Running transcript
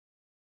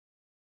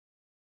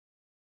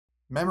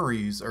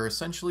Memories are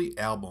essentially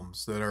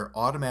albums that are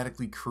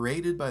automatically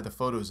created by the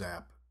Photos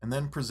app and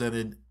then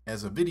presented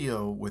as a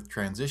video with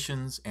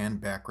transitions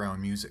and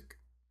background music.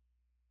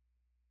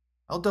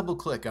 I'll double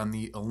click on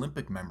the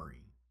Olympic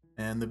memory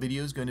and the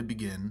video is going to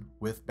begin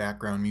with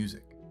background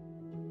music.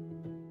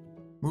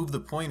 Move the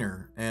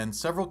pointer and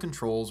several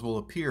controls will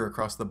appear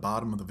across the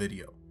bottom of the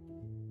video.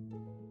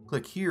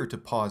 Click here to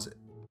pause it.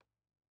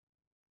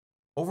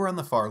 Over on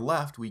the far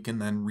left, we can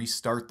then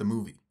restart the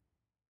movie.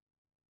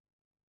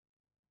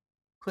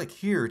 Click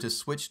here to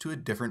switch to a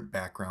different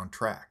background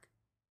track.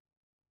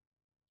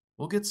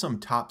 We'll get some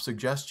top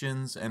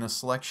suggestions and a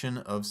selection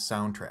of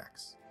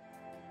soundtracks.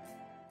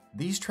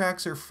 These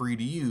tracks are free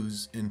to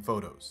use in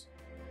Photos.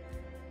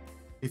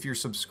 If you're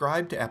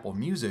subscribed to Apple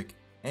Music,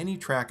 any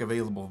track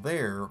available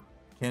there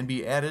can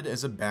be added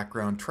as a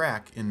background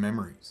track in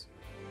Memories.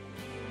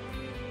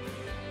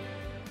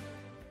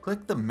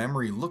 Click the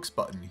Memory Looks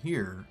button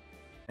here,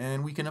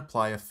 and we can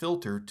apply a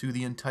filter to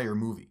the entire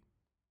movie.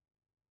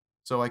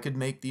 So I could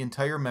make the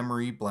entire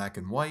memory black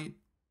and white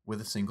with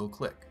a single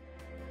click.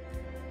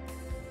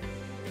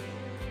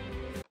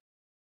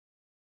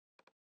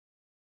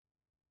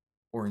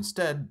 Or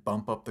instead,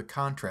 bump up the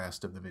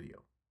contrast of the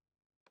video.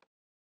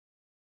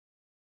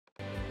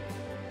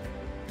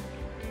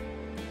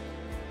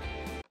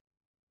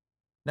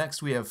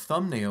 Next, we have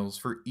thumbnails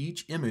for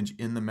each image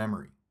in the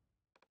memory.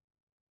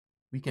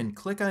 We can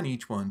click on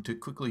each one to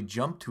quickly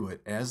jump to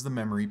it as the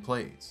memory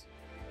plays.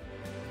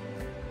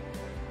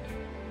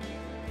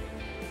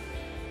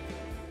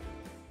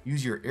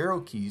 Use your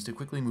arrow keys to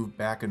quickly move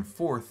back and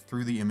forth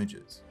through the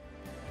images.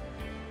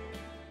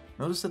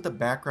 Notice that the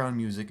background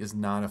music is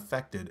not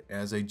affected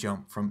as I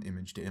jump from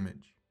image to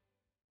image.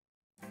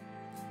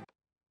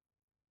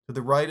 To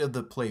the right of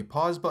the play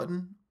pause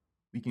button,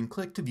 we can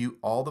click to view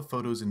all the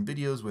photos and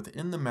videos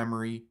within the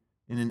memory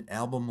in an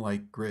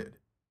album-like grid.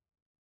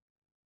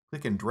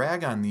 Click and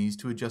drag on these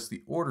to adjust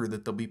the order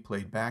that they'll be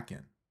played back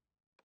in.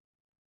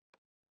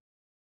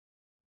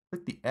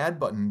 Click the Add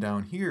button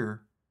down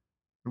here,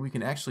 and we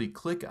can actually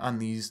click on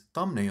these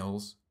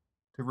thumbnails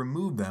to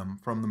remove them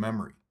from the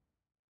memory.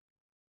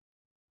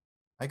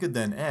 I could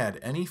then add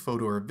any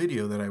photo or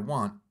video that I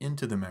want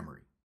into the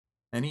memory.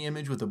 Any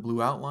image with a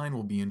blue outline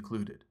will be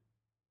included.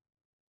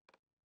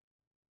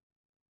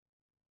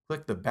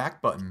 Click the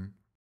Back button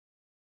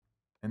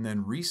and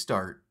then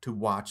restart to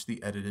watch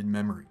the edited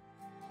memory.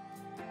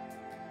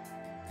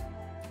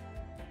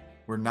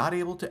 We're not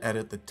able to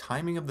edit the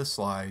timing of the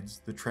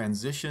slides, the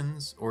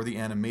transitions, or the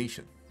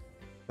animation.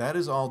 That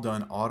is all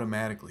done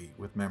automatically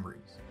with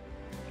Memories.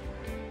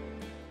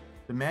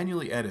 To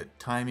manually edit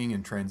timing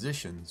and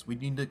transitions, we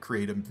need to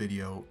create a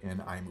video in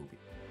iMovie.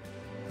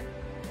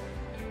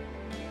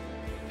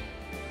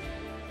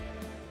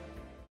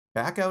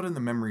 Back out in the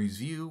Memories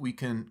view, we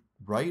can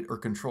right or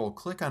control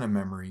click on a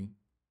memory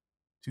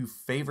to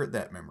favorite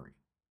that memory.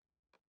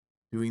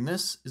 Doing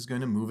this is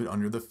going to move it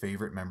under the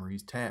Favorite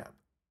Memories tab.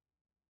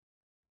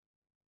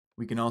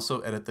 We can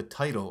also edit the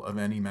title of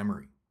any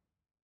memory.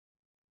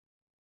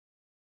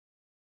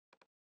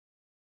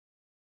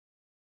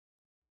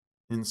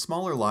 In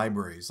smaller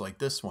libraries like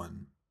this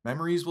one,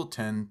 memories will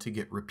tend to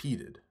get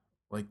repeated,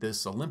 like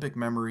this Olympic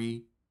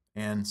memory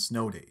and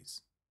snow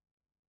days.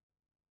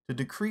 To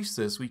decrease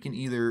this, we can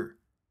either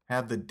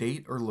have the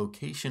date or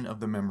location of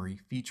the memory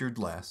featured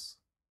less,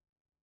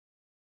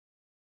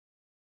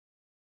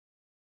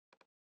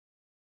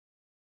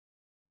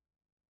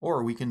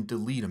 or we can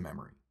delete a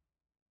memory.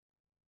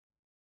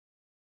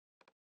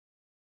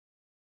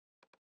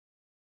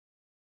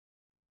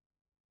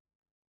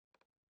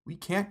 We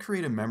can't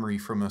create a memory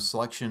from a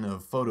selection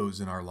of photos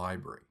in our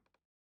library,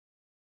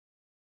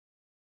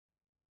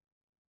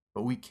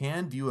 but we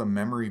can view a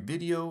memory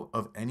video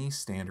of any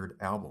standard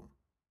album.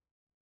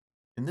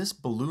 In this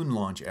balloon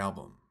launch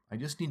album, I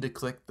just need to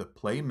click the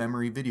Play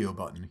Memory Video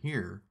button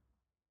here,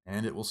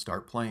 and it will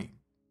start playing.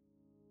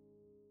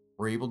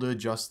 We're able to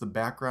adjust the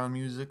background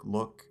music,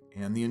 look,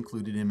 and the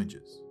included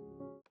images.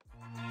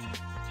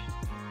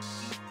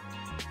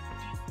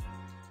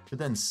 To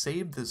then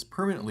save this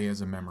permanently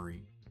as a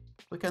memory,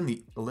 click on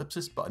the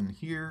ellipsis button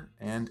here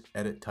and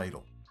edit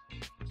title.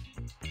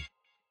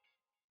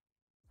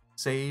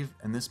 Save,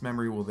 and this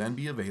memory will then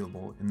be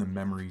available in the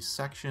Memories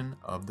section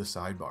of the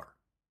sidebar.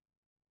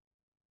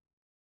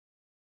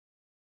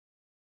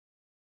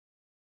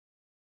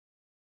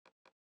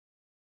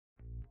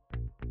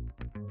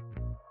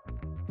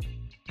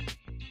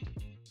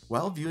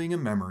 While viewing a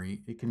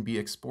memory, it can be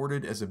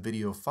exported as a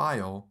video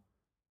file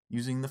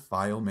using the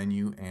File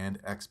menu and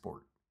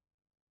Export.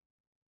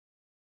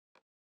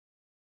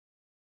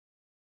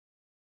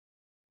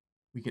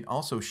 We can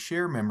also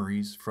share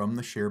memories from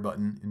the Share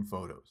button in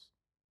Photos.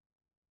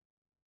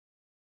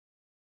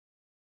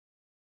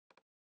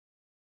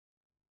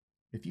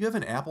 If you have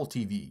an Apple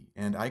TV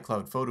and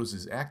iCloud Photos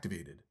is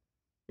activated,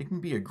 it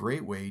can be a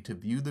great way to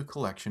view the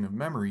collection of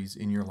memories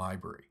in your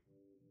library.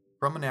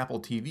 From an Apple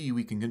TV,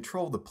 we can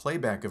control the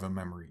playback of a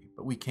memory,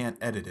 but we can't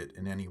edit it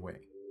in any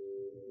way.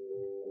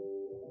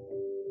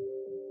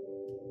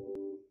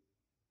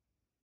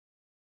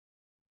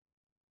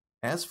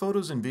 As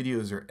photos and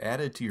videos are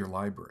added to your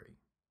library,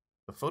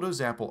 the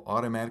Photos app will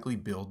automatically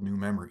build new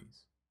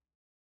memories.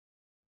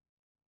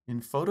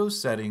 In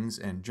Photos settings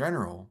and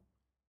General,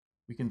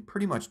 we can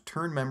pretty much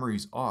turn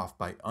memories off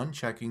by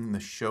unchecking the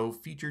Show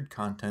Featured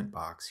Content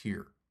box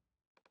here.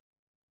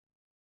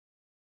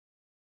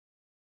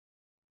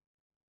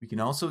 We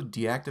can also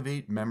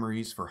deactivate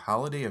memories for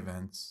holiday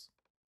events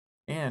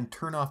and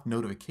turn off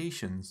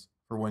notifications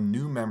for when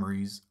new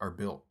memories are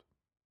built.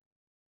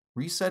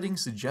 Resetting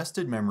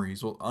suggested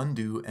memories will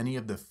undo any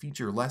of the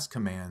feature less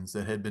commands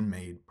that had been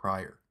made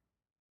prior.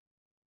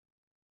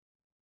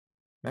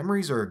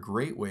 Memories are a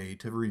great way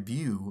to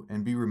review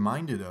and be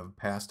reminded of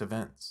past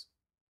events.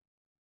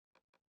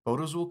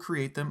 Photos will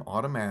create them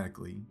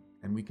automatically,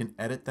 and we can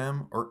edit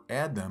them or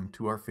add them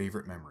to our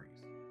favorite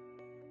memories.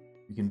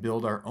 We can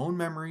build our own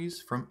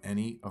memories from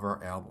any of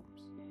our albums.